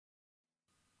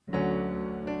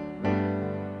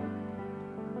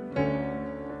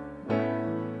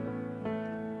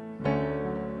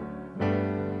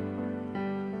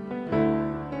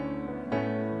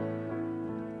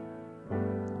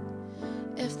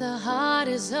The heart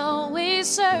is always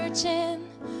searching.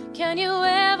 Can you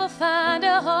ever find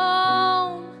a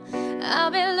home?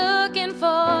 I've been looking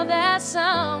for that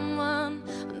someone.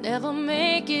 I'll never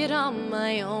make it on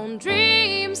my own.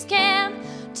 Dreams can't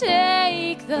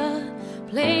take the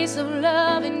place of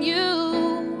loving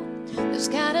you. There's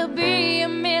gotta be a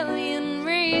million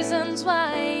reasons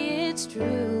why it's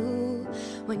true.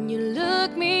 When you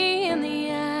look me in the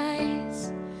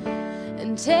eyes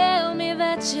and tell me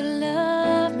that you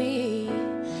love me,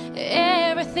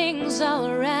 everything's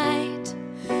alright.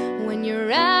 When you're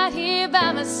right here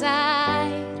by my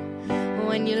side,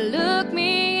 when you look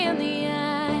me in the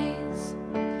eyes,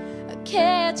 I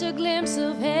catch a glimpse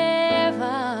of heaven.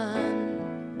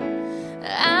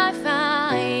 I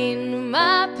find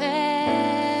my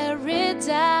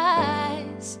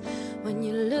paradise when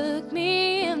you look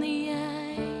me in the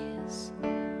eyes.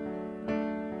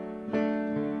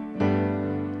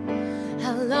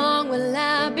 How long will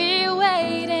I be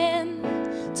waiting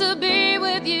to be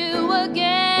with you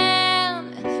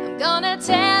again? I'm gonna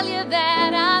tell you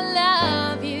that I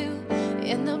love you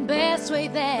in the best way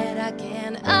that I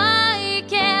can. I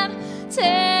can't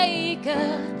take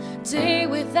a day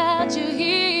without you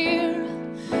here.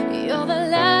 You're the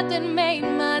light that made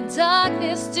my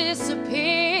darkness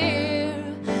disappear.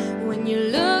 When you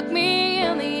look me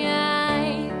in the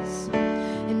eyes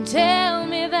and tell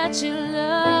me that you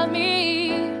love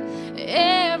me,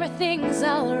 everything's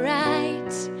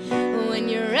alright. When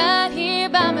you're right here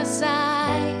by my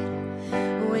side,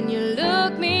 when you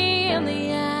look me in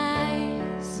the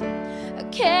eyes, I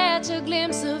catch a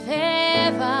glimpse of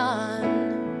heaven.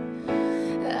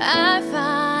 I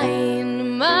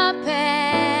find my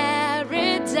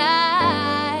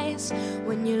paradise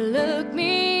when you look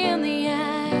me in the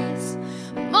eyes.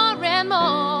 More and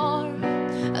more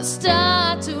I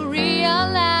start to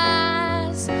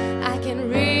realize I can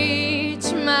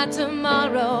reach my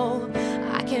tomorrow.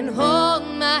 I can hold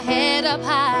my head up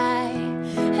high,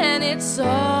 and it's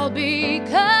all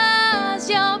because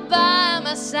you're by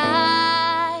my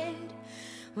side.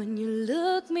 When you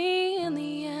look me in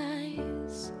the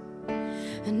eyes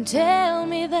and tell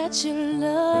me that you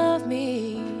love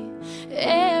me,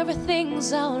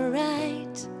 everything's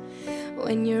alright.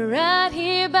 When you're right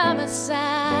here by my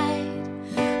side,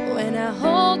 when I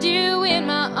hold you in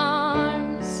my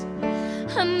arms,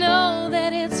 I know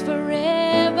that it's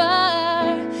forever.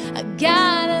 I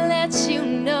gotta let you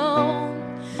know,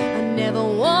 I never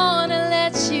wanna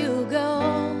let you go.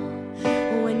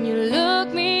 When you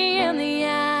look me in the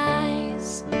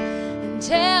eyes and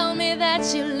tell me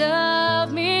that you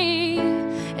love me,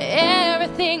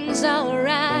 everything's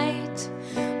alright.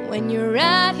 When you're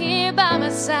right here by my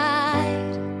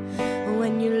side,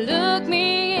 when you look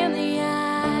me in the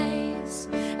eyes,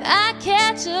 I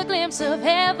catch a glimpse of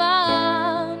heaven.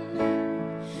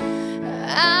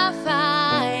 I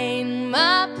find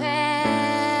my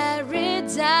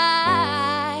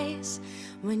paradise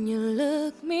when you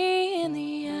look me